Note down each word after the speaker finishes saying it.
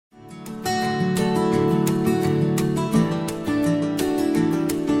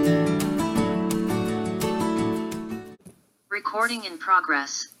Recording in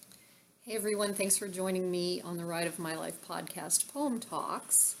progress. Hey everyone, thanks for joining me on the Ride of My Life podcast, Poem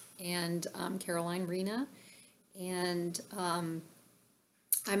Talks. And I'm Caroline Rena, and I'm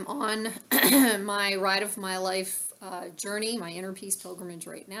on my Ride of My Life journey, my Inner Peace pilgrimage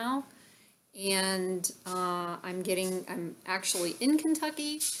right now. And I'm actually in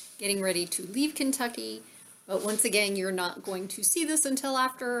Kentucky, getting ready to leave Kentucky. But once again, you're not going to see this until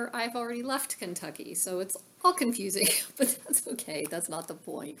after I've already left Kentucky. So it's all confusing, but that's okay. That's not the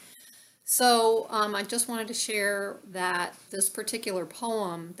point. So I just wanted to share that this particular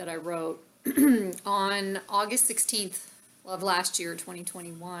poem that I wrote on August 16th of last year,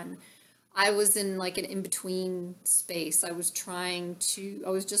 2021, I was in like an in-between space. I was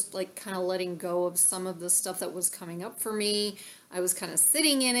just like kind of letting go of some of the stuff that was coming up for me. I was kind of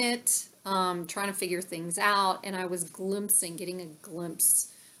sitting in it, trying to figure things out, and I was getting a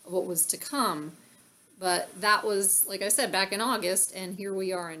glimpse of what was to come. But that was, like I said, back in August, and here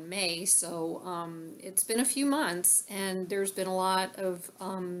we are in May. So it's been a few months, and there's been a lot of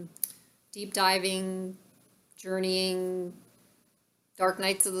deep diving, journeying, dark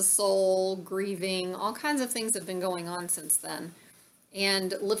nights of the soul, grieving, all kinds of things have been going on since then,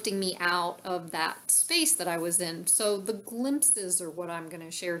 and lifting me out of that space that I was in. So the glimpses are what I'm going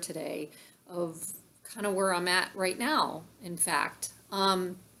to share today of kind of where I'm at right now, in fact.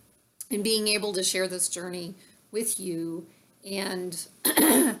 And being able to share this journey with you and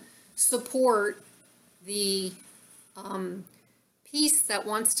support the peace that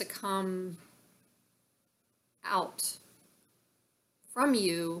wants to come out from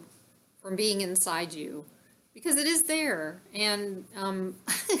you, from being inside you, because it is there. And I'm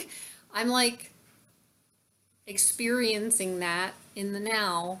like experiencing that in the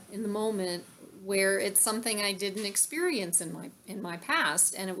now, in the moment, where it's something I didn't experience in my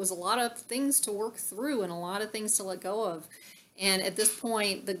past, and it was a lot of things to work through and a lot of things to let go of. And at this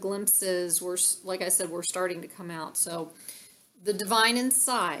point, the glimpses were, like I said, were starting to come out. So The Divine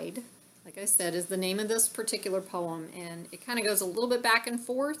Inside, like I said, is the name of this particular poem, and it kind of goes a little bit back and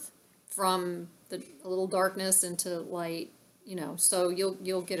forth from a little darkness into light, so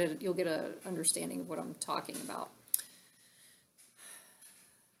you'll get a understanding of what I'm talking about.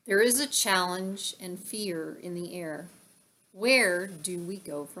 There is a challenge and fear in the air. Where do we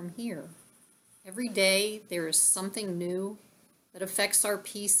go from here? Every day there is something new that affects our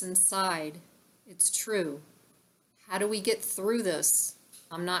peace inside. It's true. How do we get through this?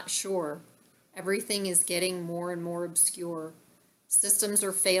 I'm not sure. Everything is getting more and more obscure. Systems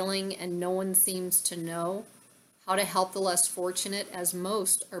are failing and no one seems to know how to help the less fortunate, as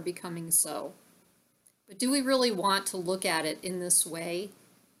most are becoming so. But do we really want to look at it in this way?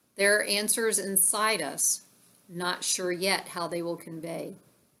 There are answers inside us, not sure yet how they will convey.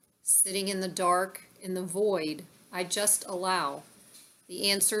 Sitting in the dark, in the void, I just allow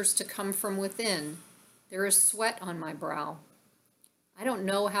the answers to come from within. There is sweat on my brow. I don't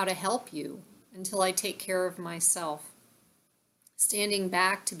know how to help you until I take care of myself. Standing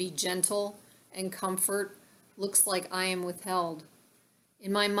back to be gentle and comfort looks like I am withheld.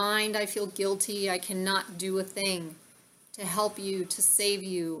 In my mind, I feel guilty. I cannot do a thing. To help you, to save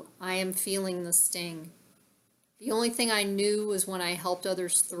you, I am feeling the sting. The only thing I knew was when I helped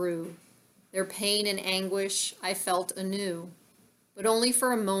others through. Their pain and anguish I felt anew. But only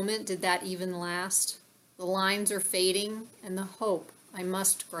for a moment did that even last. The lines are fading, and the hope I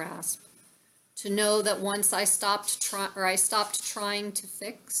must grasp. To know that once I stopped trying to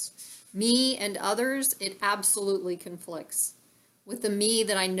fix me and others, it absolutely conflicts with the me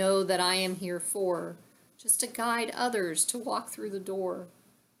that I know that I am here for. Just to guide others to walk through the door.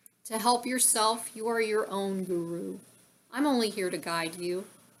 To help yourself, you are your own guru. I'm only here to guide you.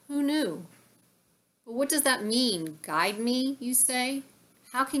 Who knew? But what does that mean? Guide me, you say?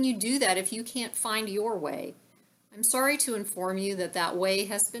 How can you do that if you can't find your way? I'm sorry to inform you that that way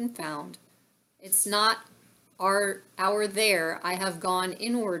has been found. It's not our there, I have gone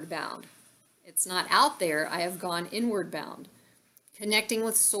inward bound. It's not out there, I have gone inward bound. Connecting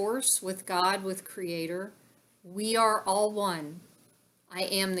with Source, with God, with Creator, we are all one. I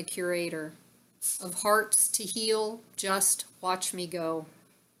am the curator of hearts to heal, just watch me go.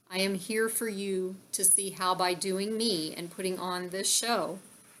 I am here for you to see how by doing me and putting on this show.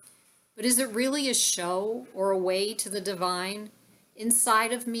 But is it really a show or a way to the divine?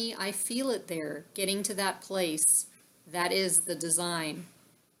 Inside of me, I feel it there, getting to that place. That is the design.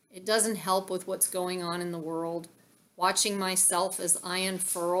 It doesn't help with what's going on in the world. Watching myself as I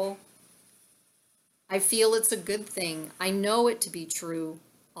unfurl, I feel it's a good thing. I know it to be true,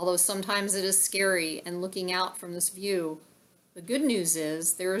 although sometimes it is scary and looking out from this view. The good news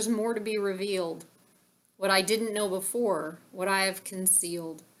is there is more to be revealed. what I didn't know before, what I have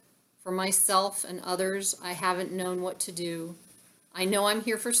concealed. For myself and others, I haven't known what to do. I know I'm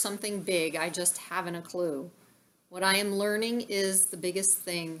here for something big, I just haven't a clue. What I am learning is the biggest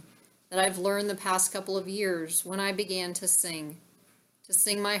thing that I've learned the past couple of years when I began to sing. To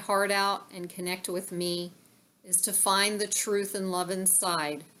sing my heart out and connect with me is to find the truth and love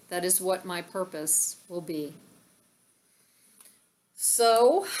inside. That is what my purpose will be.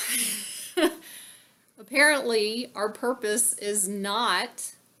 So, apparently, our purpose is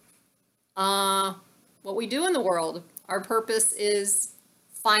not what we do in the world. Our purpose is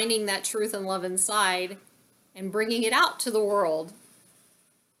finding that truth and love inside and bringing it out to the world.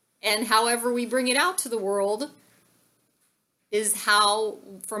 And however we bring it out to the world is how,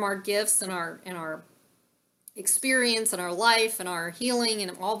 from our gifts and our experience and our life and our healing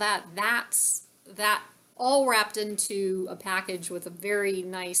and all that, that's that all wrapped into a package with a very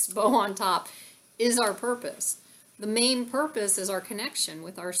nice bow on top is our purpose. The main purpose is our connection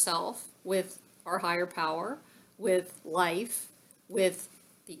with ourself, with our higher power, with life, with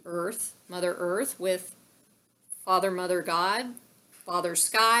the earth, Mother Earth, with Father, Mother, God, Father,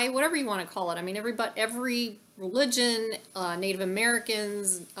 Sky, whatever you want to call it. I mean, every religion, Native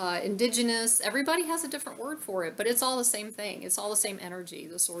Americans, indigenous, everybody has a different word for it, but it's all the same thing. It's all the same energy,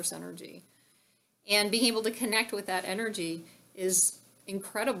 the source energy. And being able to connect with that energy is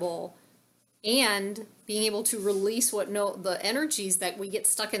incredible. And being able to release the energies that we get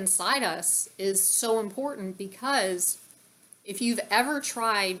stuck inside us is so important, because if you've ever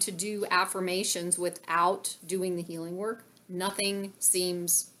tried to do affirmations without doing the healing work, nothing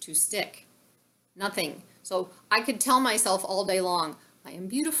seems to stick. Nothing. So I could tell myself all day long, I am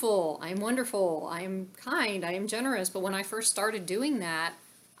beautiful, I am wonderful, I am kind, I am generous. But when I first started doing that,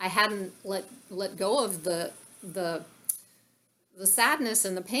 I hadn't let go of the sadness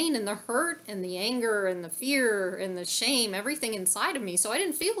and the pain and the hurt and the anger and the fear and the shame, everything inside of me. So I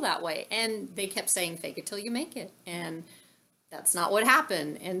didn't feel that way. And they kept saying, fake it till you make it. And that's not what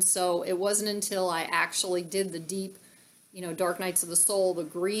happened. And so it wasn't until I actually did the deep, dark nights of the soul, the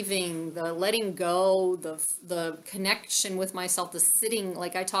grieving, the letting go, the connection with myself, the sitting,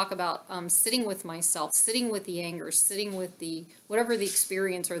 like I talk about, sitting with myself, sitting with the anger, sitting with the, whatever the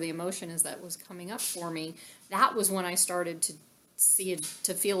experience or the emotion is that was coming up for me. That was when I started to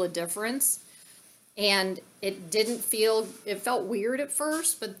feel a difference. And it felt weird at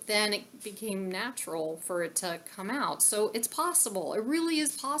first, but then it became natural for it to come out. So it's possible. It really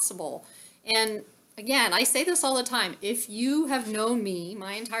is possible. And again, I say this all the time. If you have known me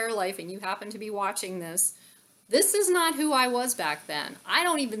my entire life and you happen to be watching this, this is not who I was back then. I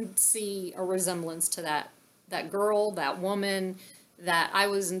don't even see a resemblance to that girl, that woman, that I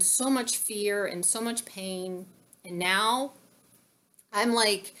was in so much fear and so much pain. And now I'm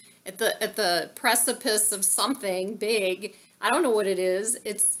like at the precipice of something big. I don't know what it is.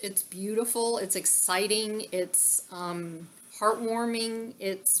 It's beautiful. It's exciting. It's heartwarming.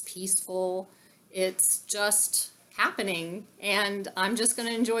 It's peaceful. It's just happening, and I'm just going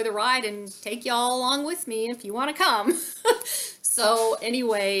to enjoy the ride and take y'all along with me if you want to come. So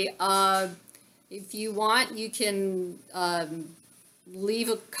anyway, if you want, you can leave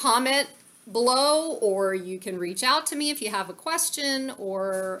a comment below, or you can reach out to me if you have a question,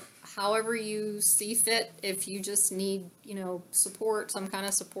 or however you see fit. If you just need, support, some kind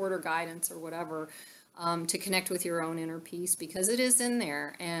of support or guidance or whatever, to connect with your own inner peace, because it is in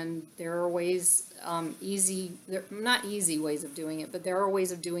there. And there are ways, not easy ways of doing it, but there are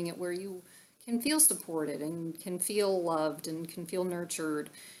ways of doing it where you can feel supported and can feel loved and can feel nurtured.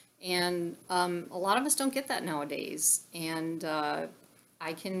 And a lot of us don't get that nowadays. And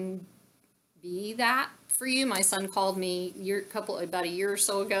I can be that for you. My son called me about a year or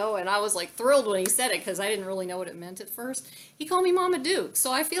so ago, and I was like thrilled when he said it, because I didn't really know what it meant at first. He called me Mama Duke.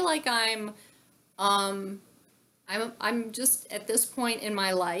 So I feel like I'm just at this point in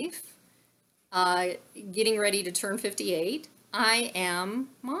my life, getting ready to turn 58. I am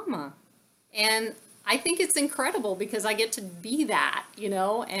Mama. And I think it's incredible because I get to be that,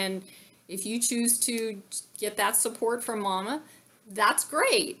 and if you choose to get that support from Mama, that's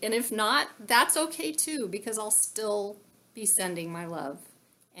great. And if not, that's okay too, because I'll still be sending my love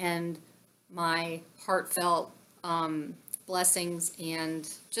and my heartfelt blessings. And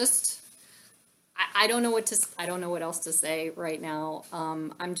just, I don't know what else to say right now.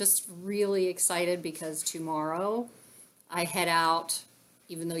 I'm just really excited because tomorrow I head out,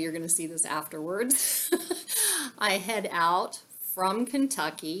 even though you're going to see this afterwards. I head out from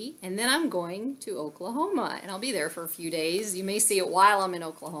Kentucky, and then I'm going to Oklahoma, and I'll be there for a few days. You may see it while I'm in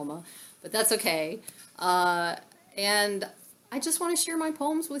Oklahoma, but that's okay. And I just want to share my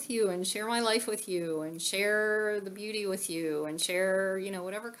poems with you and share my life with you and share the beauty with you and share,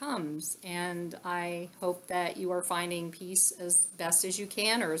 whatever comes. And I hope that you are finding peace as best as you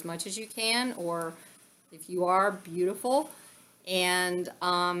can or as much as you can, or if you are, beautiful. And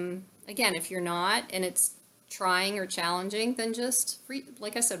again, if you're not and it's trying or challenging, then just,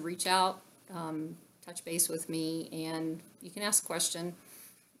 like I said, reach out, touch base with me, and you can ask a question.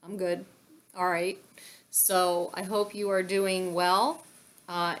 I'm good. All right. So I hope you are doing well.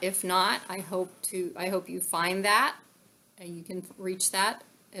 If not, I hope you find that and you can reach that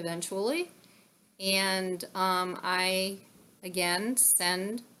eventually. And I again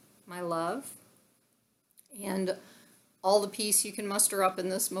send my love and all the peace you can muster up in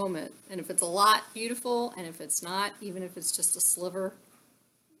this moment. And if it's a lot, beautiful, and if it's not, even if it's just a sliver,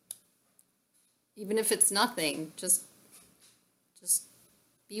 even if it's nothing, just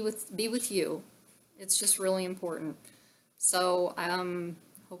be with you. It's just really important. So I'm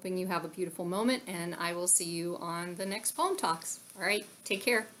hoping you have a beautiful moment, and I will see you on the next Poem Talks. All right, take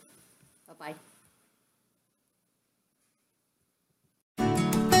care. Bye-bye.